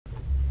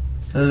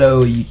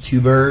Hello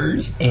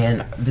YouTubers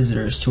and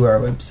visitors to our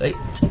website.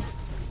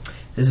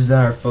 This is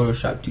our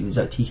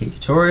PhotoshopDudes.tk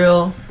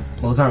tutorial.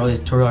 Well, it's not really a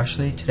tutorial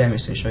actually. Today I'm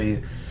just going to show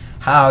you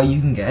how you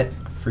can get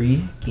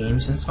free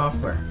games and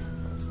software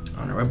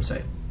on our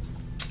website.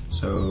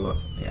 So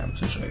yeah, I'm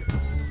just going to show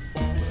you.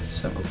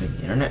 So I'm opening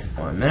the internet.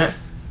 1 minute.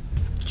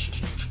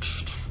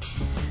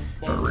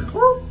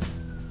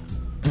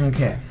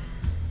 Okay.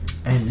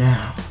 And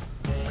now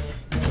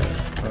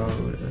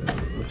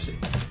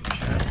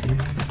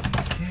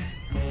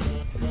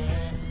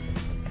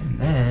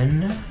then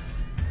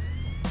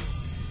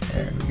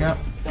there we go.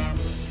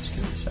 Just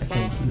give it a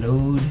second to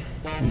load,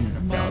 and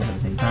I'm downloading at the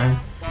same time.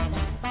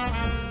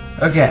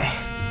 Okay,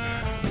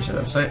 here's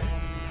our website.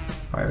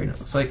 I already know what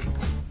it looks like.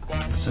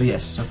 So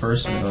yes, so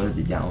first I'm gonna go to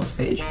the downloads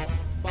page,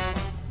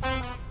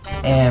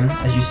 and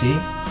as you see,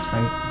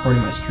 I'm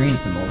recording my screen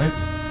at the moment,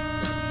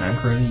 and I'm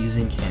currently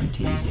using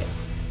Camtasia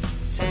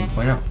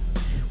 7.0,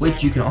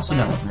 which you can also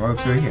download from our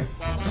website right here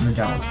on the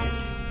downloads page.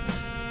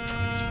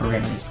 This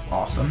program is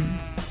awesome.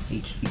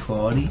 HD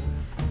quality,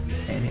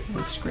 and it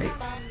works great.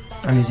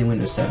 I'm using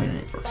Windows 7 and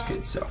it works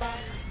good, so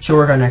she'll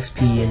work on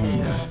XP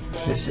and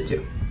Vista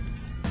too.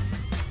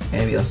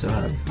 And we also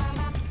have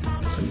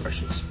some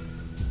brushes.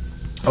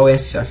 Oh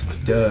yes, I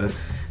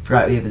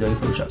forgot we have Adobe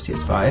Photoshop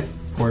CS5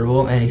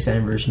 portable and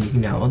extended version you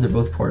can download. They're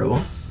both portable.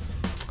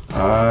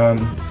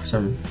 For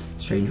some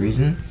strange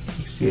reason,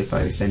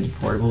 CS5 extended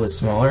portable is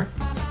smaller,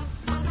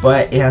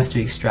 but it has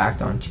to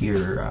extract onto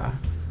your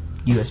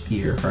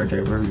USB or hard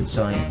drive, wherever you're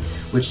installing it,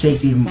 which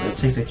takes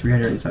like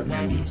 307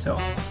 MB, so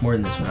it's more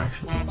than this one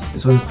actually.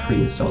 This one's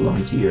pre-installed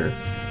into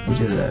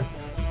the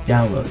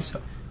download.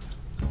 So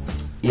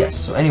yes.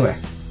 So anyway,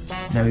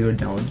 now we go to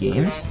download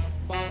games,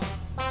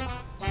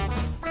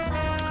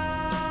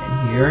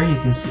 and here you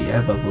can see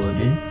I've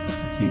uploaded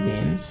a few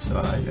games. So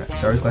I got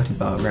Star Wars Galactic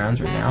Battlegrounds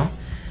right now,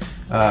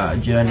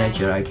 Jedi Knight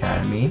Jedi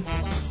Academy,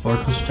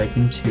 Roller Coaster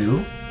Tycoon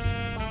 2.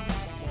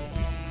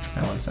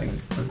 Now 1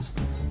 second.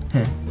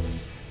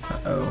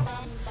 Uh-oh.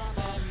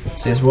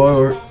 So yes,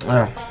 Roller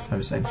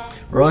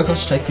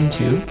Coaster Tycoon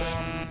 2,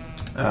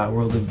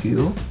 World of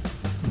Goo.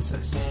 What's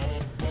this?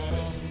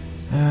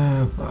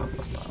 Blah blah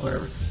blah,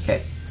 whatever.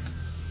 Okay.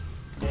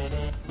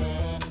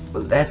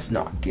 Well, that's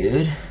not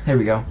good. There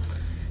we go.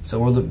 So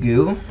World of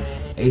Goo,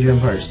 Age of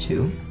Empires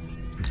 2,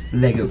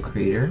 Lego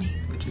Creator,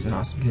 which is an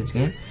awesome kids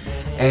game,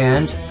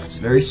 and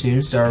very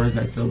soon Star Wars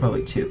Knights of the Old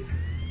Republic 2.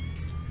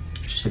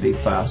 It's just a big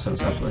file, so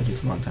it's uploading. It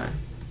takes a long time.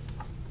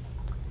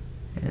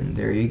 And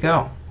there you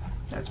go.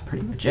 That's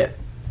pretty much it.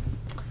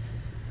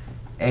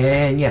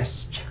 And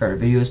yes, check out our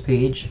videos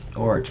page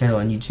or our channel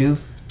on YouTube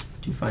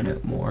to find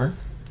out more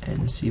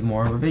and see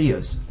more of our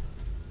videos.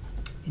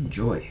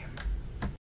 Enjoy.